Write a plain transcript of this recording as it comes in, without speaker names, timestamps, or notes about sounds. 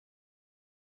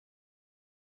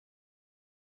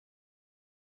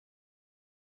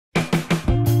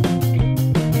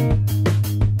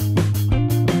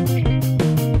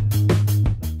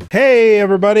Hey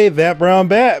everybody, That Brown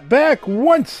Bat back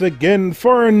once again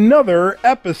for another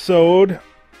episode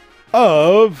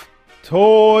of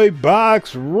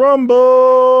Toybox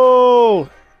Rumble!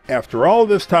 After all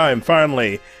this time,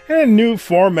 finally, and a new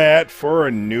format for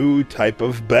a new type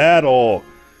of battle.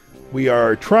 We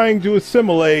are trying to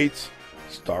assimilate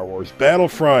Star Wars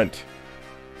Battlefront.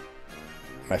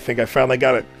 I think I finally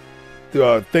got it.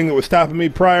 The thing that was stopping me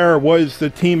prior was the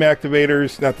team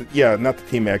activators, not the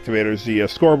team activators, the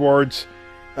scoreboards,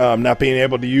 not being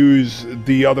able to use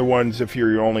the other ones if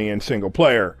you're only in single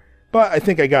player. But I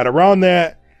think I got around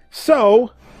that.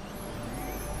 So,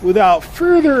 without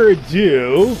further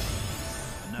ado,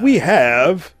 we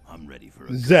have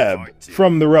Zeb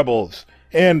from the Rebels.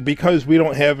 And because we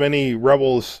don't have any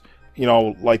Rebels, you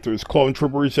know, like there's clone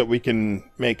troopers that we can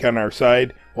make on our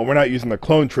side, well, we're not using the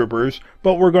clone troopers,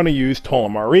 but we're going to use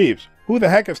Tolomar Reeves. Who the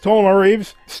heck is Tolomar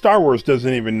Reeves? Star Wars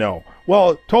doesn't even know.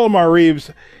 Well, Tolomar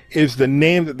Reeves is the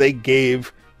name that they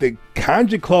gave the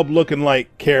Conja Club looking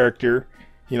like character.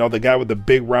 You know, the guy with the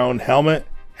big round helmet.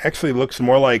 Actually looks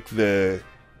more like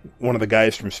one of the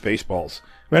guys from Spaceballs.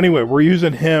 But anyway, we're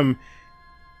using him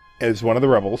as one of the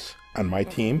rebels on my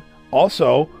team.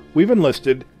 Also, we've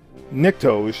enlisted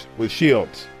Niktos with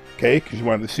shields. Okay, because you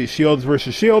wanted to see shields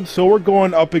versus shields, so we're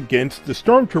going up against the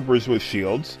StormTroopers with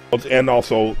shields and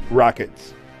also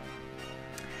rockets.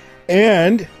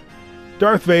 And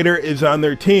Darth Vader is on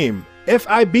their team. If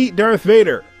I beat Darth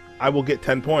Vader, I will get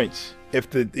 10 points. If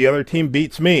the other team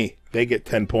beats me, they get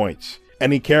 10 points.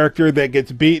 Any character that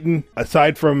gets beaten,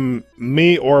 aside from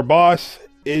me or boss,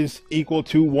 is equal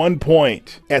to 1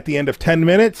 point. At the end of 10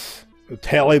 minutes, we'll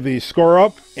tally the score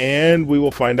up, and we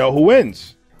will find out who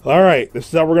wins. Alright, this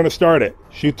is how we're going to start it.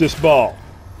 Shoot this ball.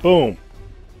 Boom.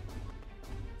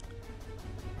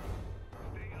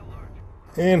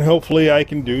 And hopefully I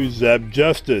can do Zeb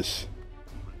justice.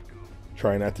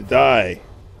 Try not to die.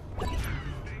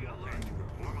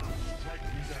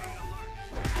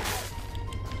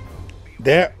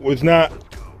 That was not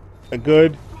a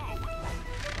good...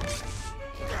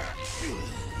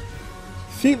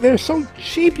 See, they're so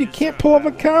cheap you can't pull off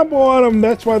a combo on them.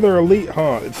 That's why they're elite,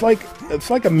 huh? It's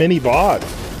like a mini boss.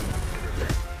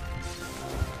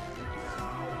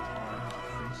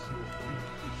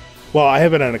 Well, I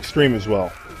have it on extreme as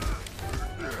well.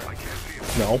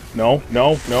 No, no,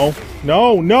 no, no,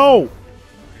 no, no!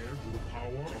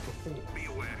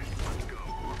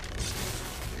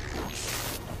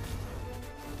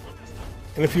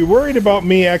 And if you're worried about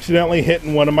me accidentally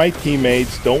hitting one of my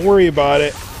teammates, don't worry about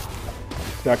it.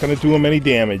 It's not going to do him any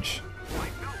damage.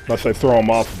 Unless I throw him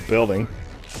off the building.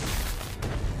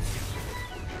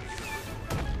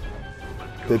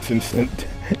 That's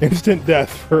instant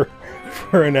death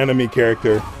for an enemy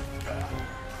character.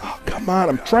 Oh, come on,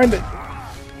 I'm trying to...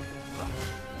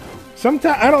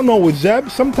 Sometimes, I don't know, with Zeb,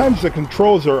 sometimes the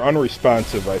controls are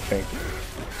unresponsive, I think.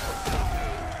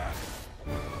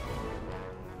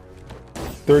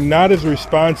 They're not as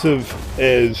responsive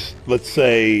as, let's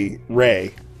say,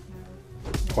 Rey.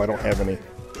 Oh, I don't have any.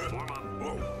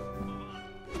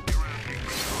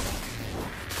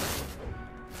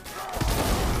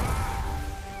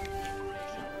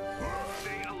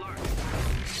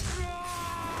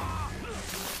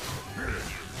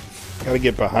 Gotta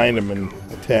get behind him and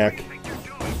attack.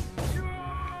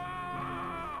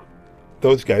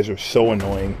 Those guys are so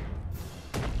annoying.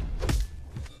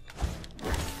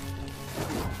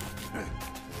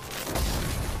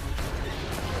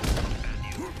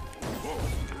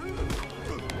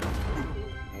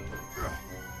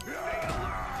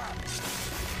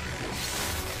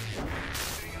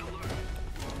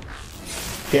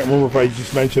 Can't remember if I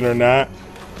just mentioned or not,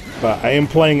 but I am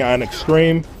playing on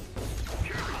extreme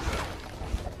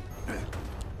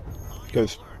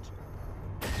because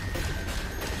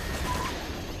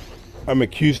I'm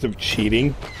accused of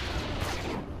cheating.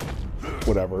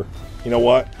 Whatever. You know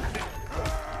what?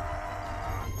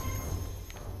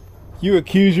 You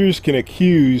accusers can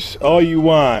accuse all you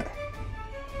want.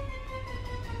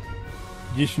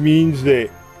 Just means that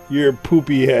you're a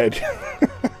poopy head.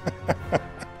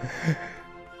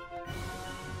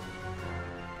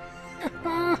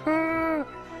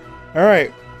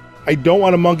 Alright, I don't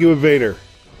want to monkey with Vader.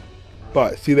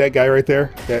 But, see that guy right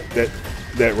there?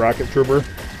 That rocket trooper?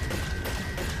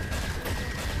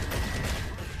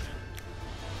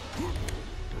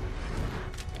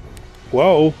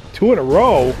 Whoa, 2 in a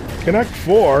row? Connect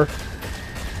 4?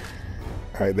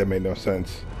 Alright, that made no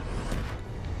sense.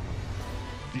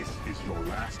 This is your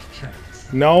last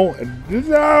chance. No,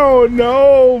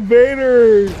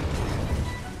 Vader!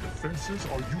 Defenses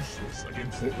are useless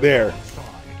against the there. side.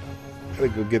 Gotta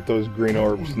go get those green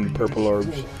orbs and the purple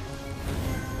orbs.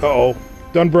 Uh-oh.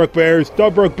 Dunbrook Bears.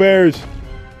 Dunbrook Bears.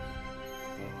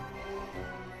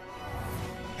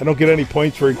 I don't get any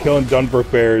points for killing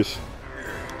Dunbrook Bears.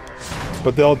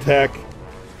 But they'll attack.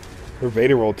 Or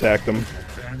Vader will attack them.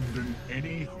 Abandon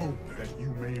any hope that you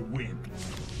may win.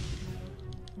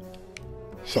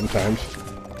 Sometimes.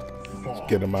 Let's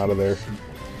get them out of there.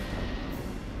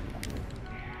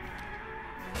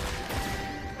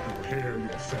 Prepare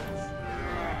yourself.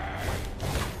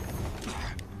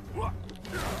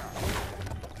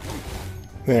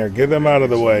 There, get them out of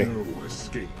the way. No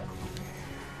escape.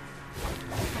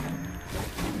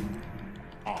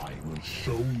 I will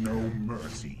show no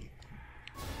mercy.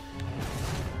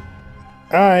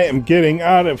 I am getting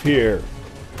out of here.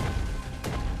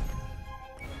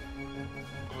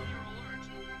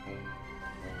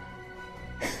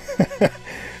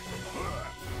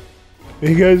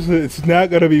 Because it's not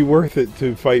going to be worth it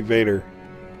to fight Vader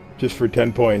just for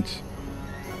 10 points.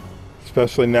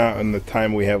 Especially not in the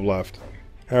time we have left.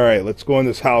 Alright, let's go in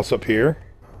this house up here.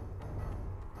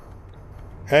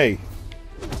 Hey.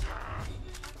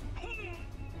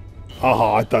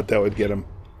 Oh, I thought that would get him.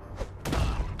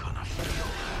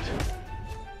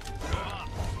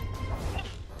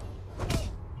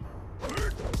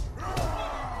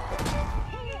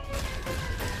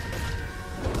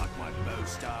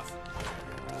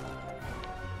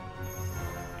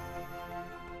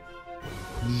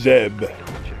 Zeb.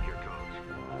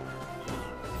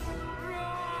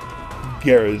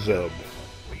 Garazeb.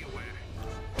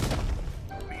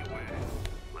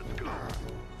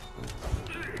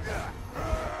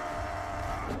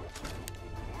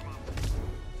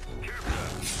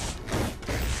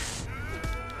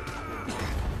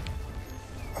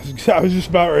 I was just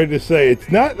about ready to say,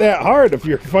 it's not that hard if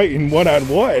you're fighting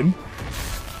one-on-one.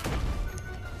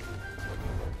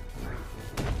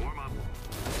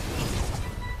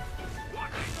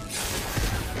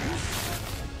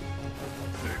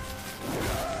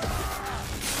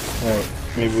 Alright,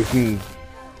 maybe we can...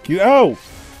 Oh!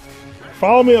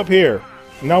 Follow me up here.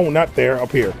 No, not there,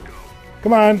 up here.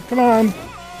 Come on, come on.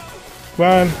 Come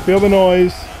on, feel the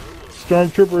noise.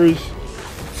 Stormtroopers.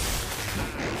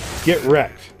 Get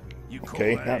wrecked.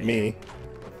 Okay, not me.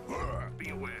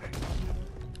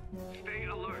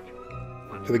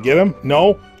 Did I get him?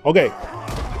 No? Okay.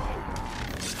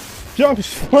 Jump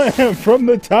slam from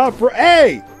the top.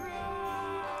 Hey!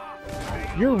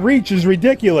 Your reach is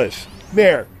ridiculous.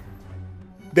 There.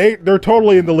 They're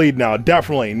totally in the lead now.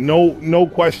 Definitely. No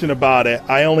question about it.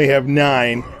 I only have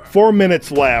 9. 4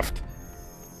 minutes left.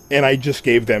 And I just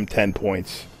gave them 10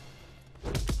 points.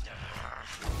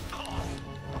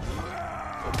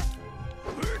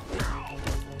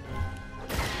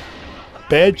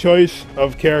 Bad choice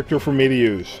of character for me to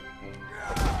use.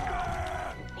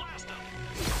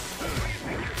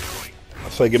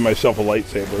 So I give myself a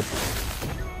lightsaber.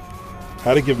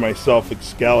 How to give myself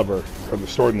Excalibur, or the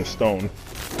Sword in the Stone.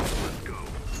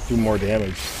 Do more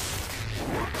damage.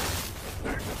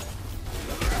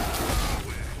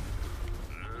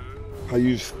 I'll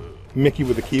use Mickey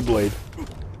with a Keyblade.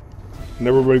 And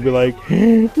everybody be like,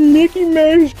 Mickey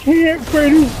Mouse can't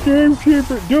fight a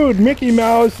Stormtrooper. Dude, Mickey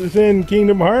Mouse is in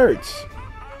Kingdom Hearts.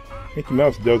 Mickey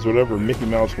Mouse does whatever Mickey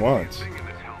Mouse wants.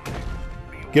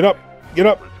 Get up, get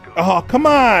up. Oh, come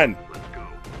on.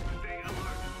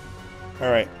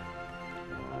 Alright.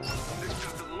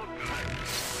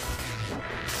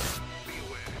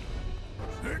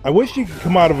 I wish you could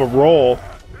come out of a roll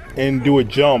and do a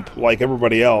jump like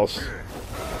everybody else.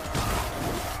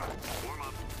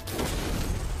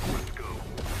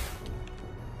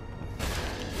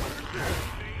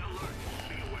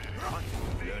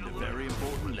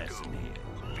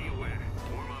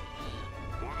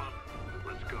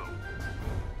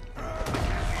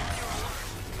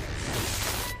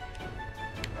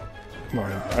 Come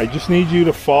on. I just need you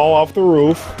to fall off the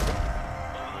roof.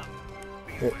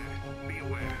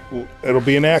 It'll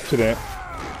be an accident.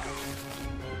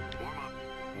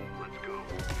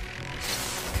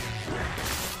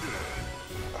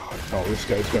 Oh, this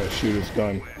guy's gonna shoot his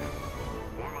gun.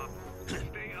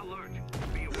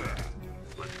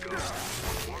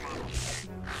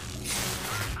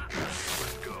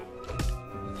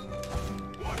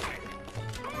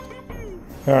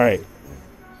 Alright.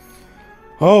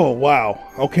 Oh, wow.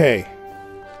 Okay.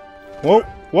 Whoa.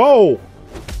 Whoa!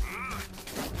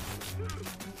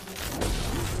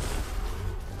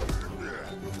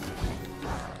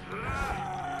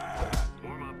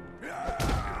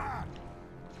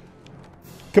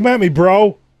 Come at me,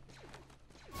 bro.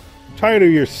 I'm tired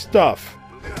of your stuff.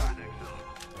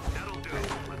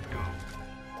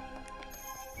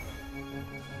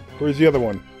 Where's the other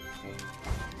one?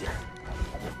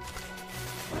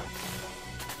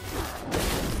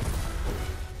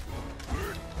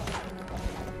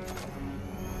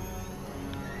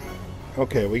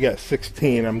 Okay, we got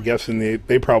 16. I'm guessing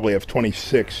they probably have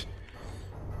 26.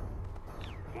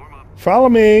 Follow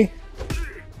me.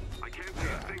 I can't see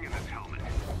a thing in this helmet.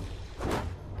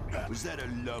 Was that a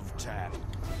love tap?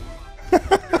 Let's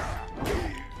go.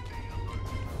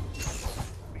 Warm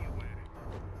up. Be aware.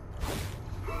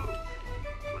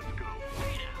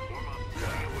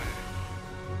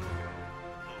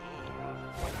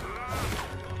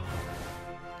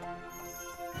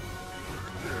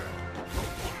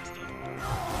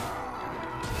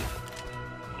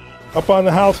 Up on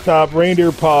the housetop,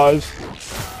 reindeer paws.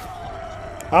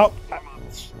 Oh,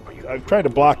 I tried to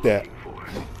block that.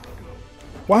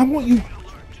 Why won't you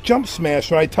jump smash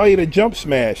when I tell you to jump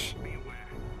smash?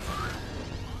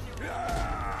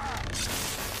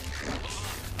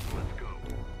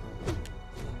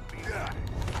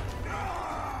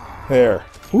 There.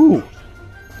 Ooh.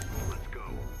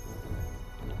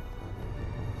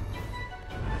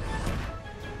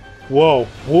 Whoa.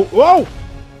 Whoa. Whoa!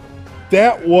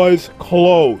 That was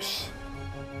close.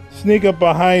 Sneak up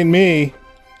behind me.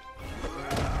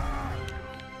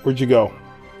 Where'd you go?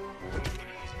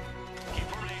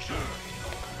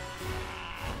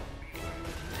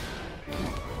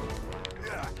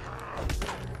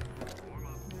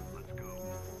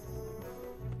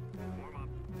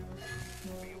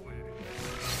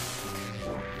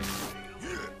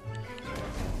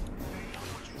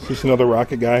 Is this another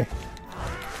rocket guy?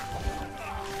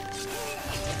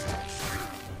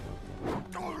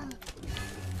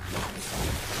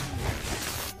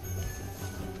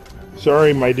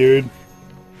 Sorry, my dude.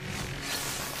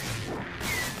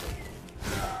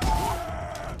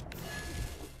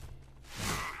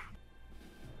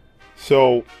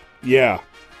 So, yeah.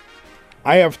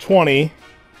 I have 20.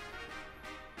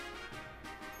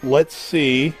 Let's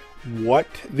see what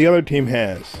the other team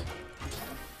has.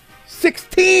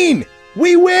 16!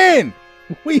 We win!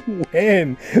 We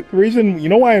win! The reason, you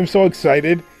know why I'm so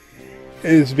excited?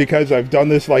 Is because I've done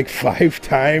this like 5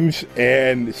 times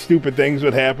and stupid things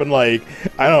would happen. Like,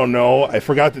 I don't know, I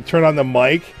forgot to turn on the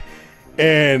mic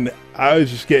and I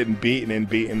was just getting beaten and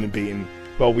beaten and beaten.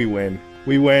 But we win.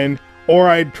 We win. Or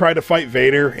I'd try to fight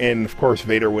Vader and of course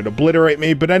Vader would obliterate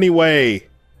me. But anyway,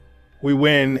 we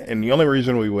win, and the only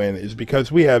reason we win is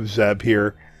because we have Zeb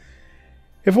here.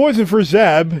 If it wasn't for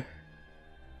Zeb,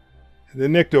 the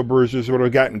Nikto bruisers would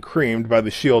have gotten creamed by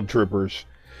the shield troopers.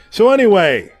 So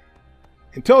anyway,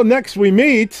 until next we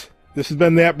meet, this has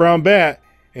been That Brown Bat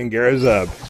and Gareth Zeb.